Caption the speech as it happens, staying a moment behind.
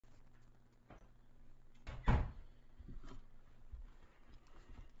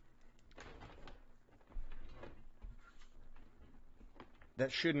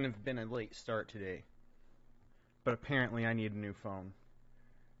That shouldn't have been a late start today. But apparently I need a new phone.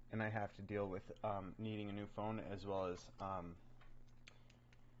 And I have to deal with needing a new phone as well as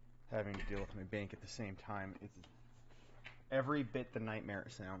having to deal with my bank at the same time. It's every bit the nightmare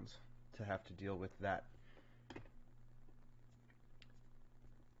it sounds to have to deal with that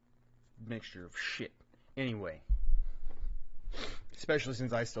mixture of shit. Anyway. Especially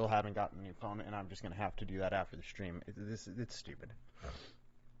since I still haven't gotten a new phone, and I'm just going to have to do that after the stream. It's stupid.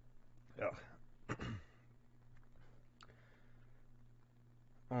 Ugh.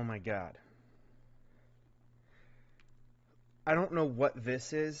 Oh my god. I don't know what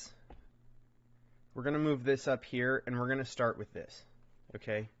this is. We're going to move this up here, and we're going to start with this.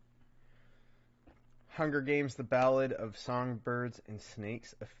 Okay? Hunger Games, The Ballad of Songbirds and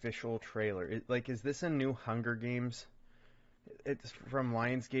Snakes official trailer. Is this a new Hunger Games? It's from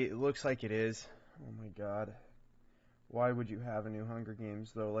Lionsgate. It looks like it is. Oh my god. Why would you have a new Hunger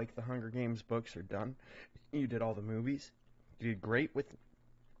Games, though? Like, the Hunger Games books are done. You did all the movies. You did great with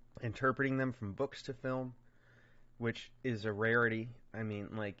interpreting them from books to film, which is a rarity. I mean,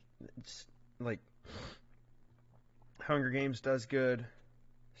 like Hunger Games does good.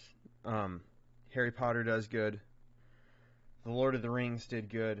 Harry Potter does good. The Lord of the Rings did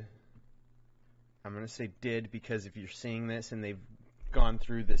good. I'm going to say did because if you're seeing this and they've gone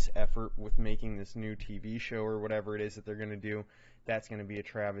through this effort with making this new TV show or whatever it is that they're going to do, that's going to be a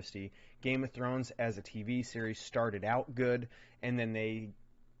travesty. Game of Thrones as a TV series started out good, and then they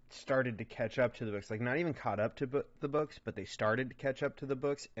started to catch up to the books. Like, not even caught up to the books, but they started to catch up to the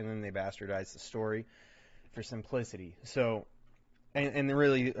books, and then they bastardized the story for simplicity. So, and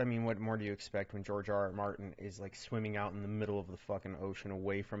really, I mean, what more do you expect when George R. R. Martin is, like, swimming out in the middle of the fucking ocean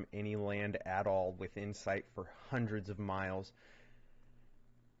away from any land at all within sight for hundreds of miles?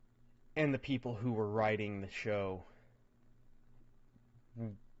 And the people who were writing the show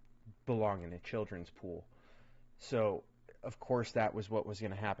belong in a children's pool. So, of course, that was what was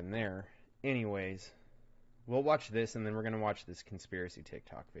going to happen there. Anyways, we'll watch this, and then we're going to watch this conspiracy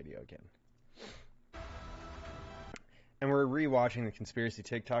TikTok video again. And we're rewatching the conspiracy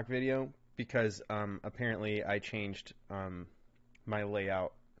TikTok video because apparently I changed my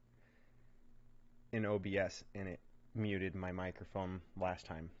layout in OBS, and it muted my microphone last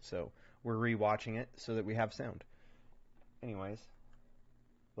time. So we're rewatching it so that we have sound. Anyways,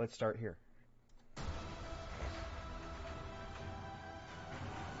 let's start here.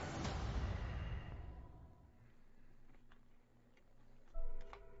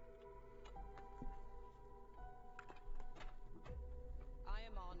 I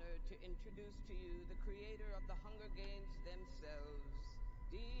am honored to introduce to you the creator of the Hunger Games themselves,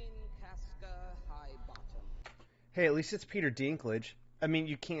 Dean Casca Highbottom. Hey, at least it's Peter Dinklage. I mean,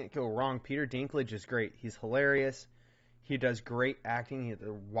 you can't go wrong. Peter Dinklage is great. He's hilarious. He does great acting. He has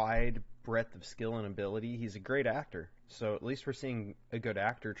a wide breadth of skill and ability. He's a great actor. So at least we're seeing a good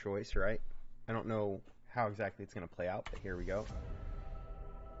actor choice, right? I don't know how exactly it's going to play out, but here we go.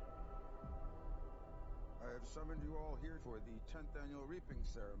 I have summoned you all here for the 10th annual reaping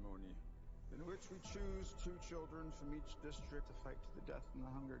ceremony, in which we choose 2 children from each district to fight to the death in the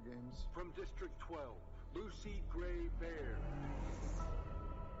Hunger Games. From District 12, Lucy Gray Bear.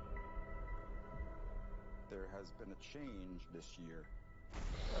 There has been a change this year.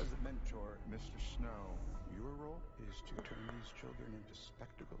 As a mentor, Mr. Snow, your role is to turn these children into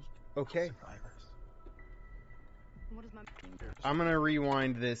spectacles. Okay. Survivors. What is my... I'm going to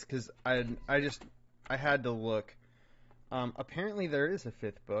rewind this because I had to look. Apparently there is a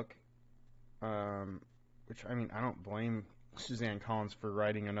 5th book, which, I mean, I don't blame Suzanne Collins for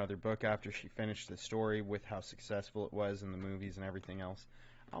writing another book after she finished the story with how successful it was in the movies and everything else.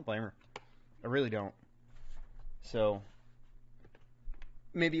 I don't blame her. I really don't. So,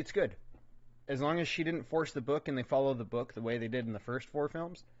 maybe it's good. As long as she didn't force the book and they follow the book the way they did in the first 4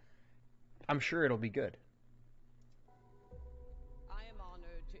 films, I'm sure it'll be good. I am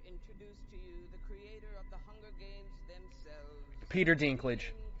honored to introduce to you the creator of the Hunger Games themselves, Peter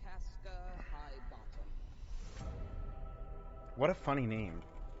Dinklage. Dean Casca Highbottom. What a funny name.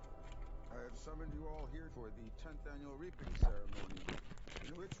 I have summoned you all here for the 10th annual reaping ceremony,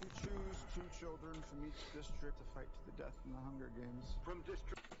 in which we choose 2 children from each district to fight to the death in the Hunger Games. From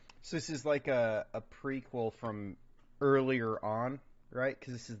District... So this is like a prequel from earlier on, right?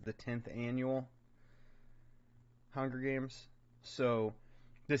 Because this is the 10th annual Hunger Games. So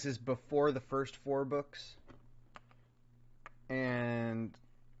this is before the first 4 books. And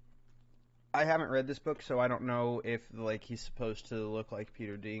I haven't read this book, so I don't know if like he's supposed to look like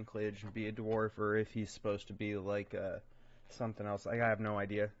Peter Dinklage and be a dwarf, or if he's supposed to be like something else. I have no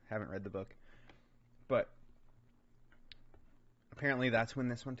idea. Haven't read the book. But apparently that's when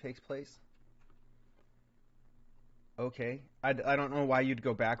this one takes place. Okay. I don't know why you'd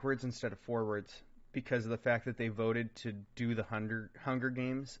go backwards instead of forwards, because of the fact that they voted to do the Hunger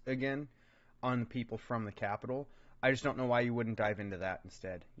Games again on the people from the Capitol. I just don't know why you wouldn't dive into that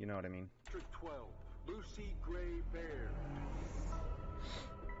instead. You know what I mean? District 12, Lucy Gray Bear.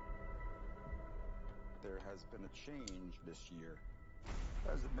 There has been a change this year.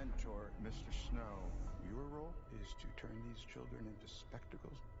 As a mentor, Mr. Snow, your role is to turn these children into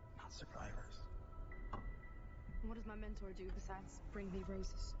spectacles, not survivors. What does my mentor do besides bring me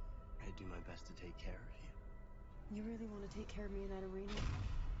roses? I do my best to take care of you. You really want to take care of me in that arena?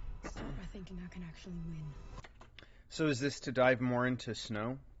 Start by thinking I can actually win. So is this to dive more into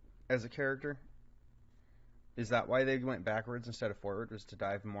Snow as a character? Is that why they went backwards instead of forward? Was to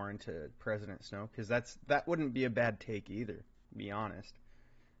dive more into President Snow? Because that wouldn't be a bad take either, to be honest.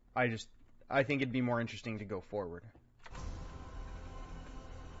 I think it'd be more interesting to go forward.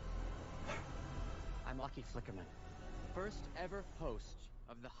 I'm Lucky Flickerman, first ever host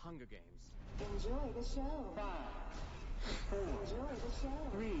of the Hunger Games. Enjoy the show. 5, 4, Enjoy the show.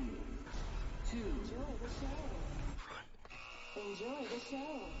 3, 2. Enjoy the show. Enjoy the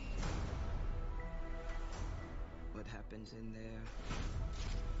show. What happens in there?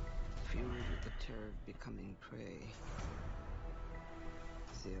 Fueled with the terror of becoming prey.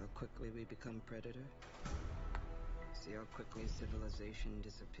 See how quickly we become predator? See how quickly civilization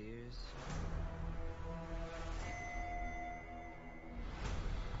disappears?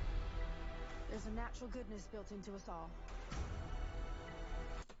 There's a natural goodness built into us all.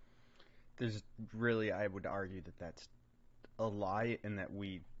 There's really, I would argue that that's a lie, and that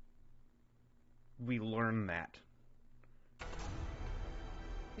we learn that.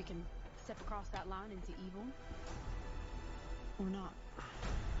 We can step across that line into evil, or not.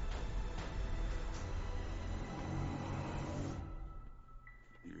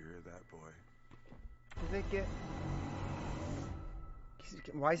 You hear that, boy? Did they get...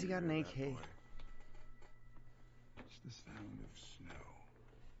 Why has he got an You AK? hear that, boy? It's the sound of snow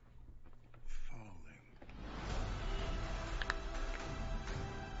falling.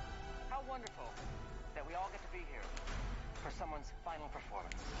 How wonderful that we all get to be here for someone's final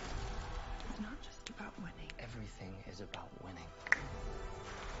performance. It's not just about winning. Everything is about winning.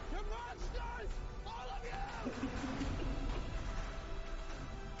 You monsters! All of you!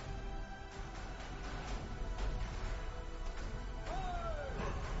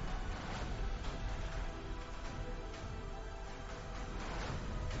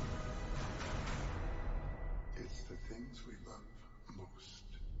 It's the things we love most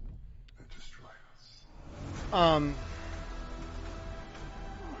that destroy us.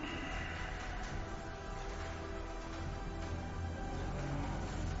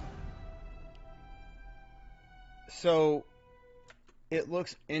 So, it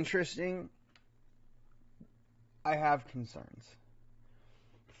looks interesting. I have concerns.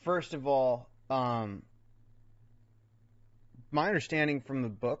 First of all, my understanding from the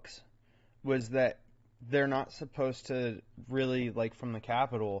books was that they're not supposed to really, like, from the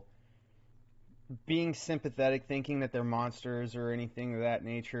Capitol, being sympathetic, thinking that they're monsters or anything of that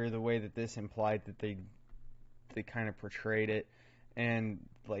nature, the way that this implied that they kind of portrayed it, and,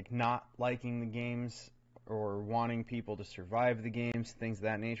 like, not liking the games or wanting people to survive the games, things of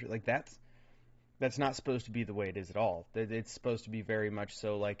that nature. Like, that's not supposed to be the way it is at all. It's supposed to be very much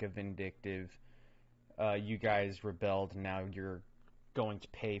so like a vindictive, you guys rebelled and now you're going to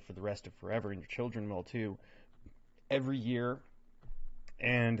pay for the rest of forever, and your children will too, every year,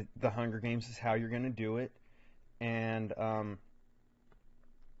 and the Hunger Games is how you're going to do it, and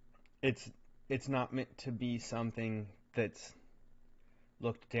it's not meant to be something that's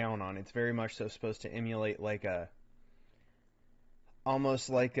looked down on. It's very much so supposed to emulate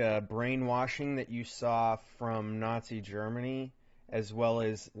almost like a brainwashing that you saw from Nazi Germany, as well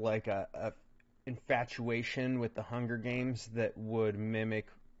as like a infatuation with the Hunger Games that would mimic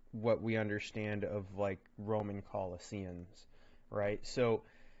what we understand of like Roman Colosseums, right? So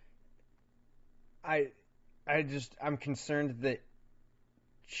I'm concerned that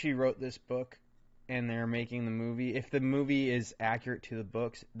she wrote this book and they're making the movie. If the movie is accurate to the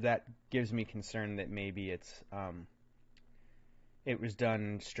books, that gives me concern that maybe it was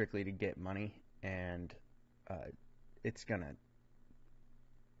done strictly to get money, and it's gonna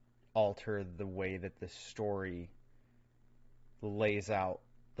alter the way that the story lays out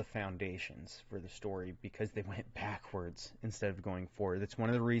the foundations for the story, because they went backwards instead of going forward. That's one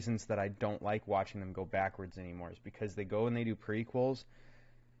of the reasons that I don't like watching them go backwards anymore, is because they go and they do prequels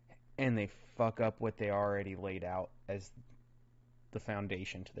and they fuck up what they already laid out as the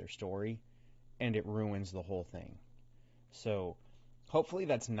foundation to their story, and it ruins the whole thing. So Hopefully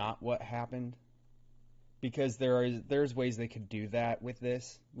that's not what happened, because there's ways they could do that with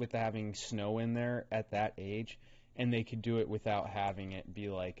this, with having snow in there at that age, and they could do it without having it be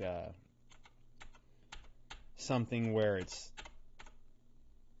like something where it's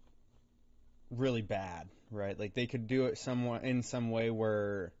really bad, right? Like they could do it somewhat in some way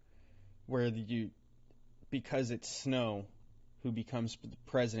where because it's Snow who becomes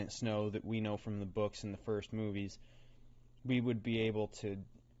President Snow that we know from the books and the first movies, we would be able to.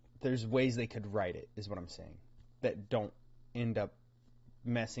 There's ways they could write it, is what I'm saying, that don't end up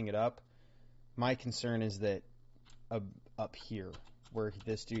messing it up. My concern is that up here, where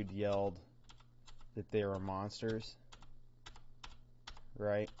this dude yelled that they were monsters,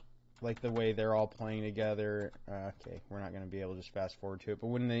 right? Like the way they're all playing together. Okay, we're not going to be able to just fast forward to it. But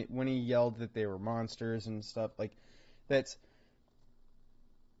when he yelled that they were monsters and stuff, like that's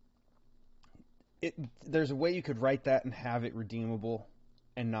it. There's a way you could write that and have it redeemable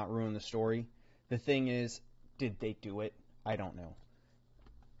and not ruin the story. The thing is, did they do it? I don't know.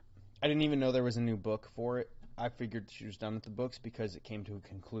 I didn't even know there was a new book for it. I figured she was done with the books because it came to a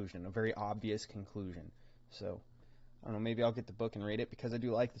conclusion, a very obvious conclusion. So I don't know, maybe I'll get the book and read it because I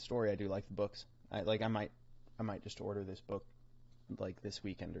do like the story. I do like the books. I might just order this book like this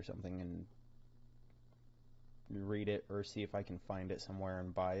weekend or something and read it, or see if I can find it somewhere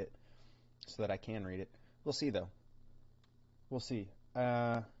and buy it so that I can read it. We'll see though. We'll see.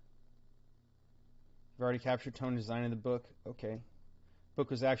 You've already captured tone and design of the book. Okay. Book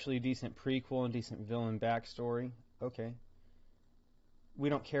was actually a decent prequel and decent villain backstory. Okay. We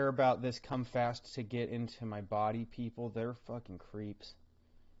don't care about this come fast to get into my body people. They're fucking creeps.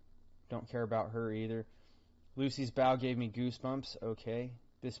 Don't care about her either. Lucy's bow gave me goosebumps. Okay.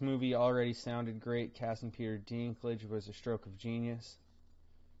 This movie already sounded great. Casting Peter Dinklage was a stroke of genius.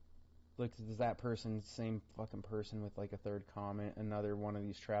 Look, is that person, same fucking person with like a third comment. Another one of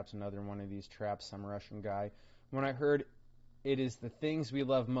these traps, some Russian guy. When I heard it is the things we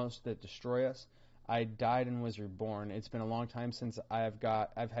love most that destroy us, I died and was reborn. It's been a long time since I've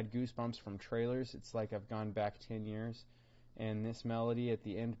had goosebumps from trailers. It's like I've gone back 10 years. And this melody at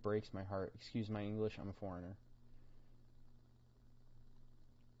the end breaks my heart. Excuse my English, I'm a foreigner.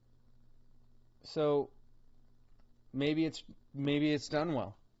 So maybe it's done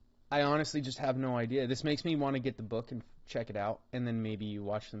well. I honestly just have no idea. This makes me want to get the book and check it out, and then maybe you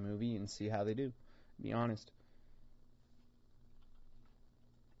watch the movie and see how they do. Be honest.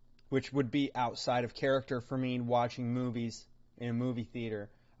 Which would be outside of character for me watching movies in a movie theater.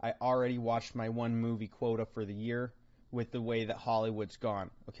 I already watched my one movie quota for the year with the way that Hollywood's gone.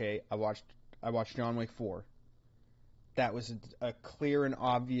 Okay, I watched John Wick 4. That was a clear and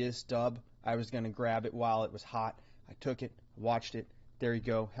obvious dub. I was going to grab it while it was hot. I took it, watched it. There you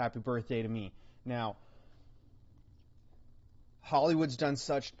go. Happy birthday to me. Now, Hollywood's done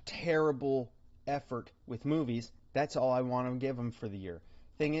such terrible effort with movies. That's all I want to give them for the year.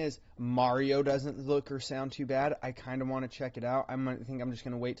 Thing is, Mario doesn't look or sound too bad. I kind of want to check it out. I think I'm just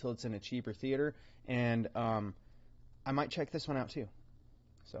going to wait till it's in a cheaper theater. And I might check this one out too.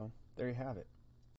 So, there you have it.